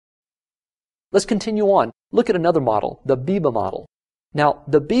Let's continue on. Look at another model, the Biba model. Now,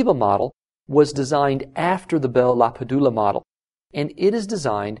 the Biba model was designed after the Bell-LaPadula model, and it is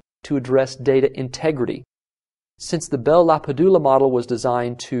designed to address data integrity. Since the Bell-LaPadula model was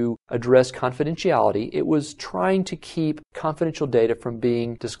designed to address confidentiality, it was trying to keep confidential data from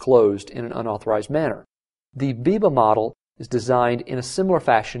being disclosed in an unauthorized manner. The Biba model is designed in a similar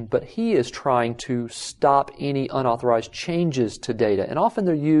fashion, but he is trying to stop any unauthorized changes to data, and often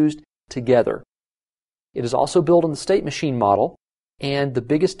they're used together. It is also built on the state machine model, and the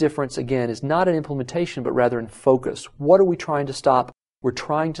biggest difference, again, is not in implementation, but rather in focus. What are we trying to stop? We're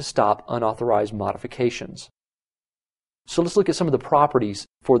trying to stop unauthorized modifications. So let's look at some of the properties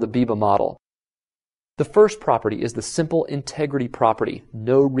for the Biba model. The first property is the simple integrity property,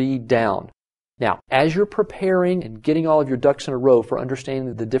 no read down. Now, as you're preparing and getting all of your ducks in a row for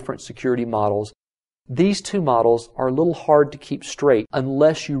understanding the different security models, these two models are a little hard to keep straight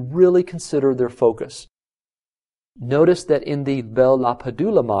unless you really consider their focus. Notice that in the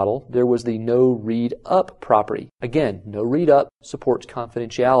Bell-LaPadula model, there was the no read up property. Again, no read up supports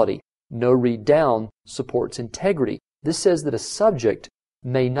confidentiality. No read down supports integrity. This says that a subject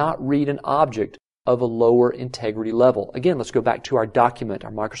may not read an object of a lower integrity level. Again, let's go back to our document,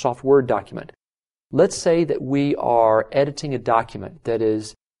 our Microsoft Word document. Let's say that we are editing a document that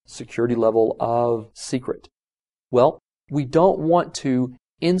is security level of secret. Well, we don't want to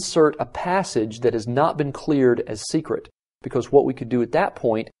insert a passage that has not been cleared as secret, because what we could do at that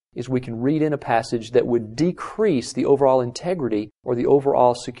point is we can read in a passage that would decrease the overall integrity or the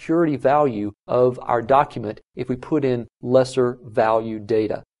overall security value of our document if we put in lesser value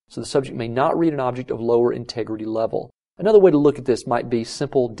data. So the subject may not read an object of lower integrity level. Another way to look at this might be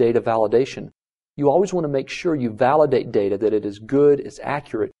simple data validation. You always want to make sure you validate data, that it is good, it's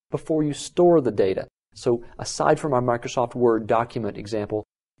accurate, before you store the data. So aside from our Microsoft Word document example,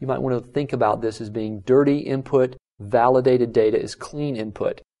 you might want to think about this as being dirty input, validated data is clean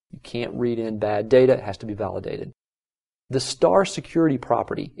input. You can't read in bad data, it has to be validated. The star security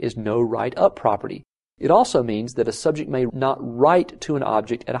property is no write up property. It also means that a subject may not write to an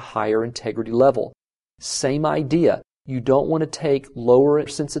object at a higher integrity level. Same idea. You don't want to take lower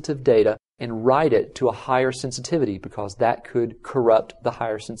sensitive data and write it to a higher sensitivity, because that could corrupt the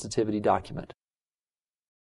higher sensitivity document.